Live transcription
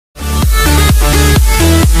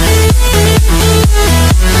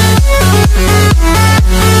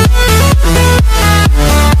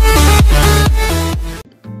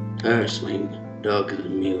dog is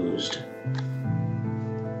amused.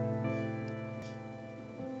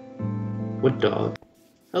 What dog?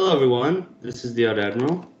 Hello everyone, this is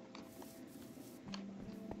Theoddadmaril.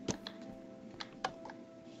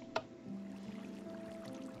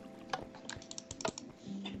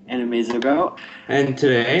 And AmazoGoat. And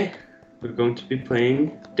today, we're going to be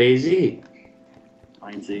playing DayZ.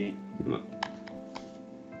 DayZ.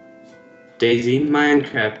 DayZ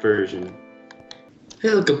Minecraft version.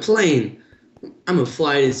 Hey, look, a plane! I'ma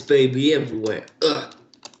fly this baby everywhere. Ugh.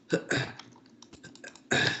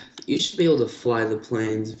 You should be able to fly the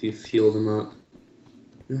planes if you fuel them up.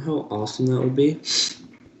 You know how awesome that would be?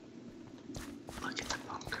 Look at the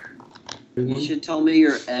bunker. You should tell me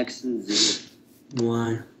your X and Z.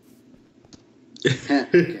 Why?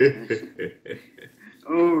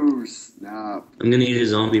 Oh, snap. I'm gonna eat a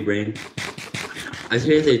zombie brain. I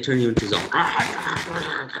hear they turn you into zombie.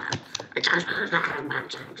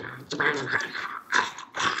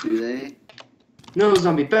 Do they? No,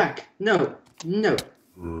 zombie, back! No, no,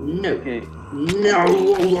 no, Okay. no!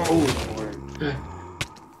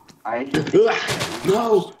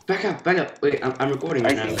 No! Back up, back up! Wait, I'm recording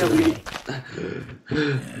right now. I think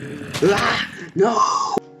that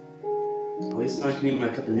No! At least now I can eat my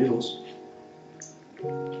cup of noodles.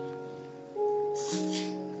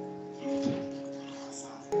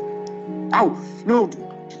 Ow! No!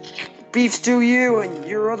 Beefs to you and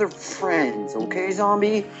your other friends, okay,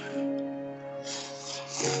 zombie?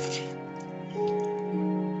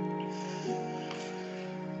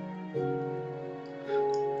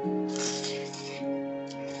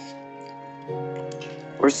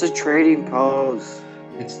 Where's the trading post?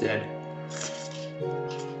 It's dead.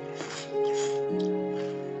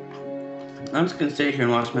 I'm just gonna stay here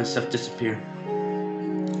and watch my stuff disappear.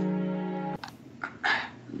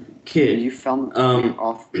 Kid. You found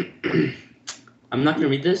off. I'm not gonna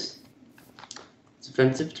read this. It's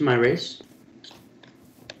offensive to my race.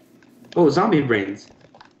 Oh, zombie brains.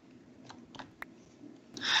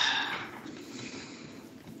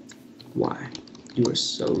 Why? You are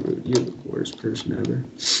so rude. You're the worst person ever.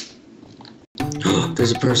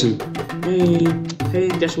 There's a person. Hey,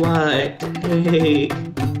 guess what? Hey.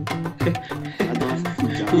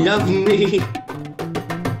 Love me. Are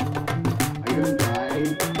you gonna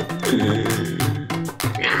die?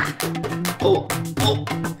 Oh.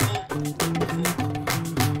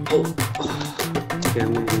 Okay,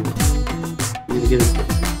 I'm gonna get him.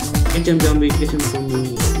 Get him, zombie. Get him from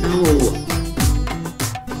me. No.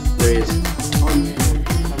 There he is.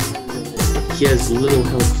 He has little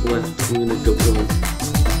health left. I'm gonna go kill him.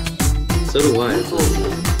 So do I.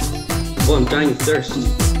 Oh, I'm dying of thirst.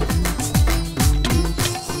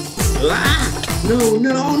 Ah! No!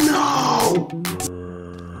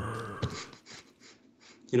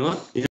 You know what?